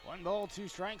One ball, two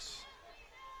strikes.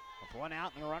 With one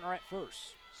out and a runner at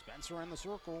first. Spencer in the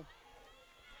circle.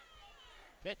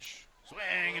 Pitch.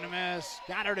 Swing and a miss.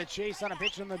 Got her to chase on a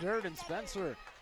pitch in the dirt, and Spencer